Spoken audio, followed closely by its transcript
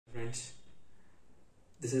friends,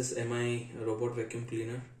 this is MI Robot Vacuum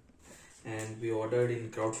Cleaner, and we ordered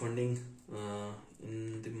in crowdfunding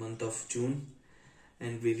in the month of June,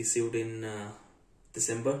 and we received in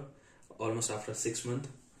December, almost after 6 months.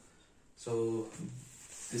 So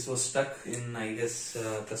this was stuck in, I guess,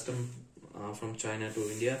 custom from China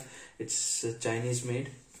to India. It's Chinese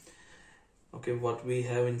made. Okay, what we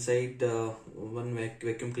have inside, one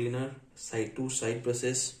vacuum cleaner, two side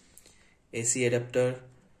brushes, AC adapter,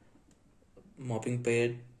 mopping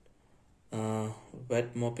pad,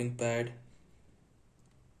 wet mopping pad,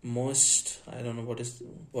 I don't know what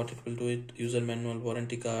it will do, it user manual,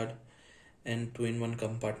 warranty card, and 2-in-1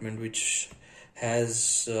 compartment which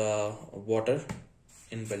has water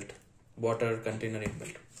container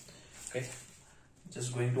inbuilt. Okay,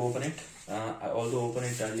 just going to open it. I although opened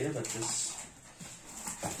it earlier, but just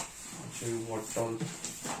I'll show you what all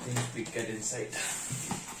things we get inside.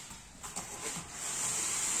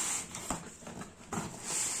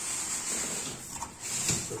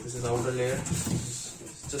 So this is outer layer.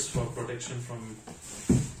 It's just for protection from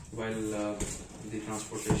while the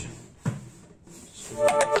transportation. So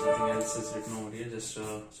nothing else is written over here. Just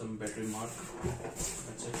some battery mark.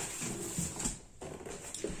 That's it.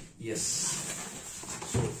 Yes.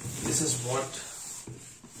 So this is what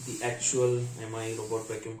the actual MI Robot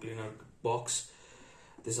Vacuum Cleaner box.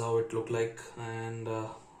 This is how it look like, and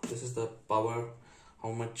this is the power,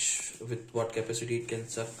 how much, with what capacity it can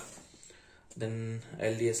suck. Then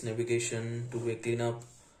LDS navigation, two-way cleanup,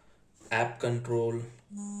 app control,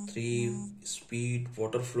 3-speed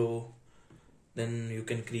water flow. Then you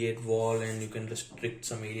can create wall and you can restrict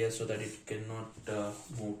some areas so that it cannot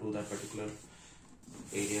move to that particular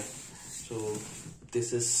area. So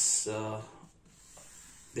this is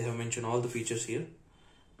they have mentioned all the features here.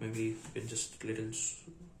 Maybe you can just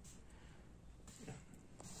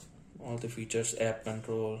all the features, app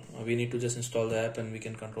control. We need to just install the app and we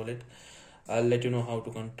can control it. I'll let you know how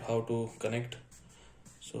to connect.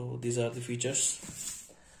 So these are the features.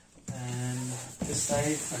 And this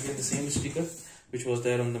side again the same sticker which was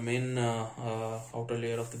there on the main outer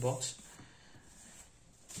layer of the box.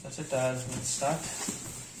 That's it. Let's start.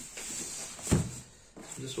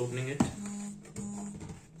 Just opening it.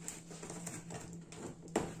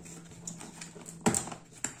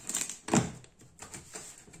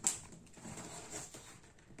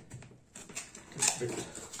 This bit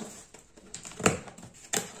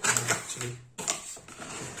actually.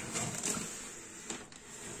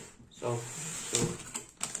 So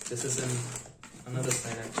this is in another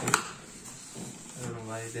side actually. I don't know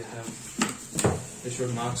why they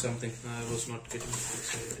should mark something. I was not getting which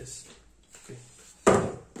side it is.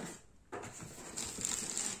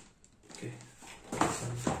 Okay,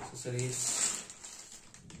 some accessories,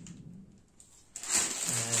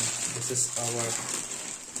 and this is our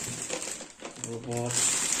robot.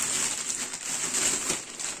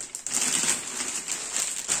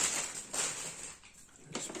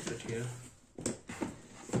 Let's put it here.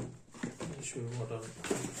 I'll show you what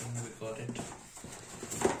we got it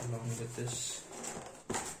along with this.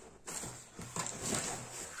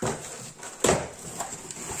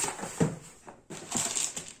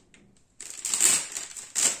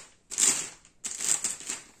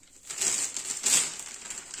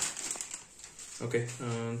 Okay,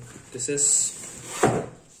 this is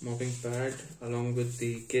mopping pad along with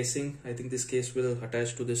the casing. I think this case will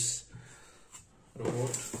attach to this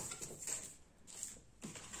robot.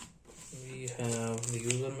 We have the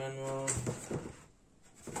user manual.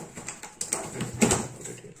 Put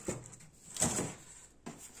it here.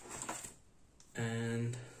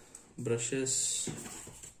 And brushes.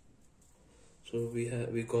 So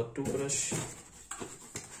we got 2 brush.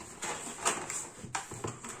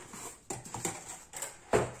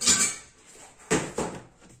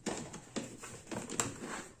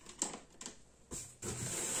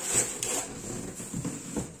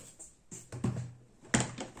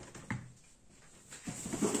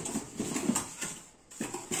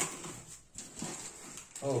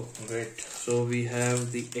 Oh great, so we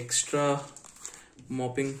have the extra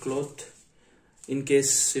mopping cloth in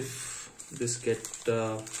case if this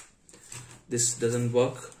doesn't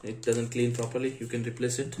work, it doesn't clean properly, you can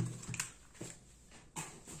replace it.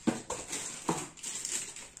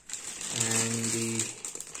 And the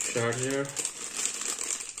charger.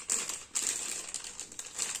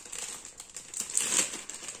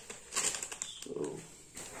 So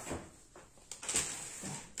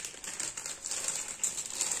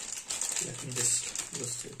let me just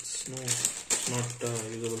it's not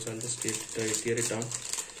usable, so I'll just tear it down.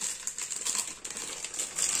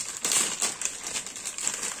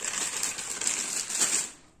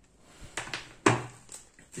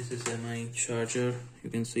 This is my charger. You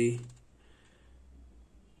can see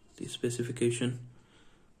the specification.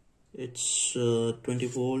 It's 20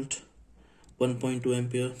 volt 1.2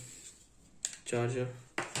 ampere charger.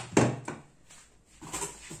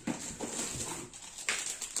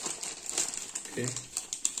 Okay,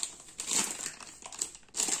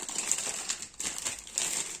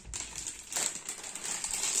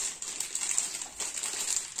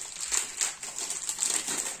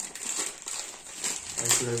 I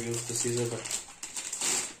should have used the scissor, but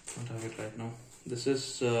don't have it right now. This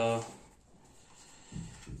is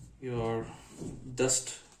your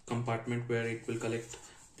dust compartment where it will collect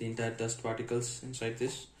the entire dust particles inside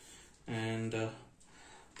this, and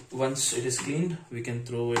once it is cleaned we can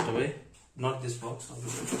throw it away. Not this box,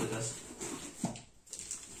 obviously, the dust.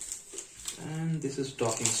 And this is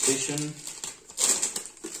docking station.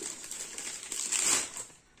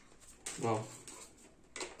 Wow,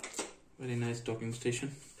 very nice docking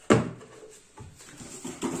station.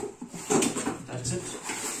 That's it.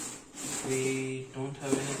 We don't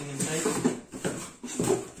have anything inside.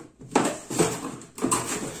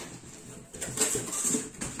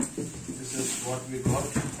 This is what we got.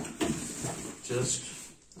 Just,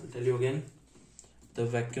 I'll tell you again, the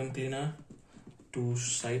vacuum cleaner, 2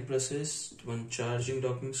 side brushes, 1 charging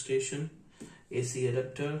docking station, AC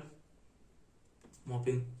adapter,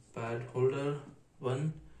 mopping pad holder,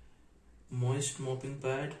 1 moist mopping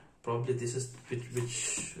pad, probably this is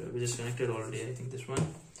which is connected already, I think this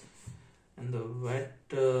one, and the wet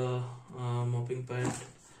mopping pad.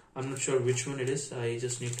 I'm not sure which one it is, I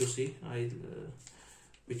just need to see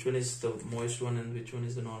which one is the moist one and which one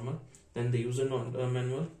is the normal. Then the user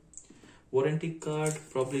manual, warranty card,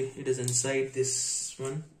 probably it is inside this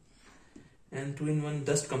one, and 2-in-1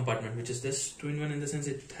 dust compartment, which is this 2-in-1 in the sense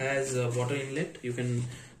it has a water inlet. You can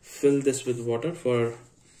fill this with water for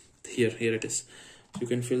here it is. So you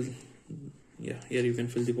can fill, yeah, here you can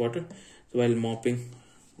fill the water. So while mopping,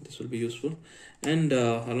 this will be useful, and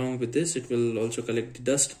along with this it will also collect the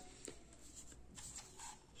dust.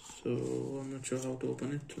 So I'm not sure how to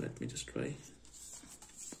open it. Let me just try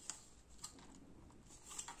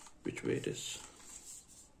which way it is.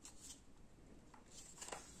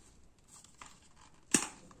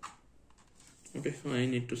 Okay, I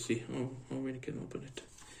need to see how we can open it.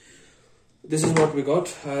 This is what we got.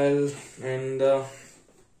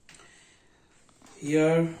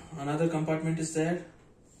 Here another compartment is there,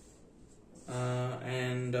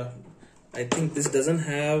 and I think this doesn't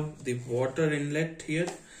have the water inlet here,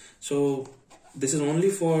 so this is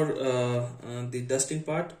only for the dusting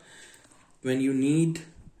part. When you need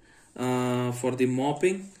for the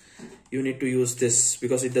mopping, you need to use this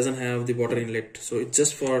because it doesn't have the water inlet, so it's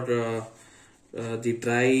just for the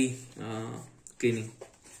dry cleaning.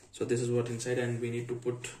 So this is what inside, and we need to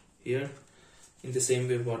put here in the same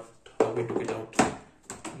way how we took it out,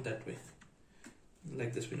 that way,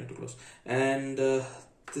 like this. We need to close, and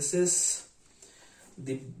this is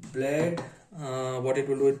the blade. What it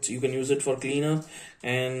will do, you can use it for cleaner,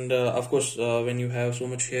 and of course when you have so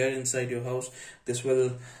much hair inside your house, this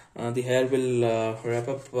will the hair will wrap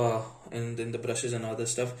up in the brushes and other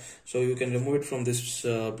stuff, so you can remove it from this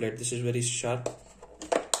blade. This is very sharp.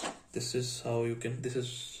 This is how you can,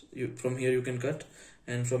 from here you can cut,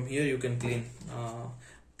 and from here you can clean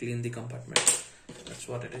the compartment. That's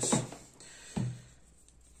what it is. So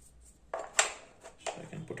I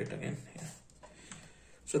can put it again here.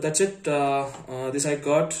 So that's it. This I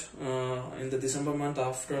got in the December month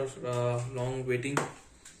after long waiting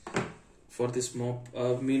for this mop.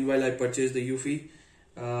 Meanwhile, I purchased the UFI.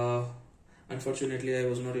 Unfortunately, I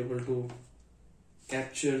was not able to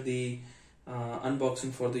capture the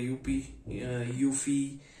unboxing for the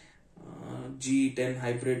UFI G10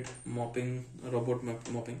 hybrid robot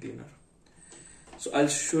mopping cleaner. So I'll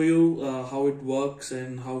show you how it works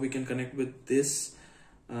and how we can connect with this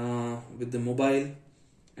with the mobile,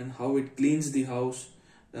 and how it cleans the house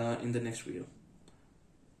in the next video.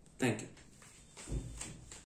 Thank you.